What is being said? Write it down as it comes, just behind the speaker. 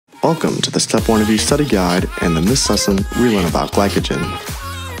Welcome to the Step 1 Review Study Guide, and in this lesson, we learn about glycogen.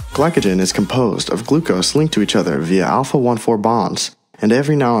 Glycogen is composed of glucose linked to each other via alpha-1,4 bonds, and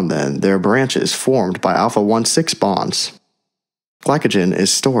every now and then there are branches formed by alpha-1,6 bonds. Glycogen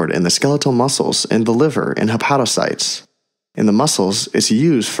is stored in the skeletal muscles, in the liver, and hepatocytes. In the muscles, it's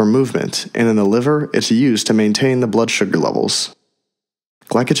used for movement, and in the liver, it's used to maintain the blood sugar levels.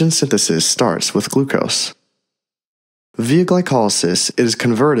 Glycogen synthesis starts with glucose. Via glycolysis, it is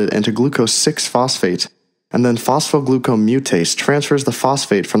converted into glucose 6-phosphate, and then phosphoglucomutase transfers the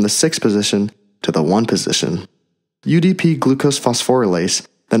phosphate from the 6 position to the 1 position. UDP glucose phosphorylase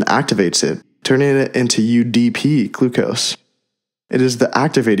then activates it, turning it into UDP glucose. It is the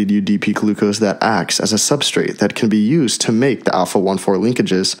activated UDP glucose that acts as a substrate that can be used to make the alpha-1,4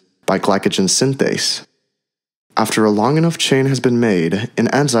 linkages by glycogen synthase. After a long enough chain has been made, an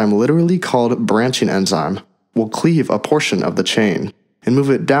enzyme literally called branching enzyme will cleave a portion of the chain and move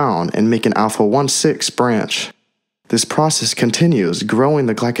it down and make an alpha-1,6 branch. This process continues, growing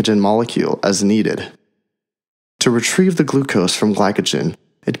the glycogen molecule as needed. To retrieve the glucose from glycogen,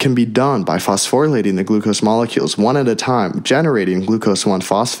 it can be done by phosphorylating the glucose molecules one at a time, generating glucose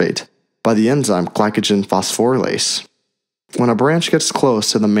 1-phosphate by the enzyme glycogen phosphorylase. When a branch gets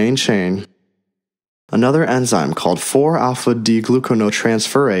close to the main chain, another enzyme called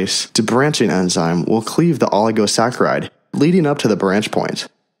 4-alpha-D-gluconotransferase debranching enzyme will cleave the oligosaccharide leading up to the branch point,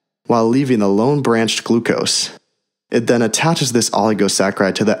 while leaving the lone branched glucose. It then attaches this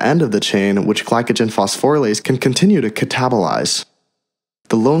oligosaccharide to the end of the chain, which glycogen phosphorylase can continue to catabolize.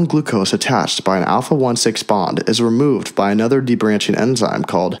 The lone glucose attached by an alpha-1,6 bond is removed by another debranching enzyme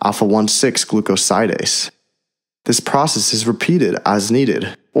called alpha-1,6 glucosidase. This process is repeated as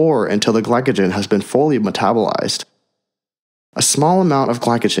needed, or until the glycogen has been fully metabolized. A small amount of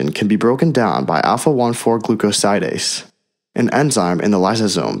glycogen can be broken down by alpha-1,4 glucosidase, an enzyme in the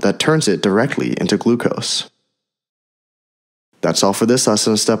lysosome that turns it directly into glucose. That's all for this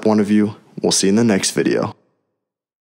lesson of Step 1 Review. We'll see you in the next video.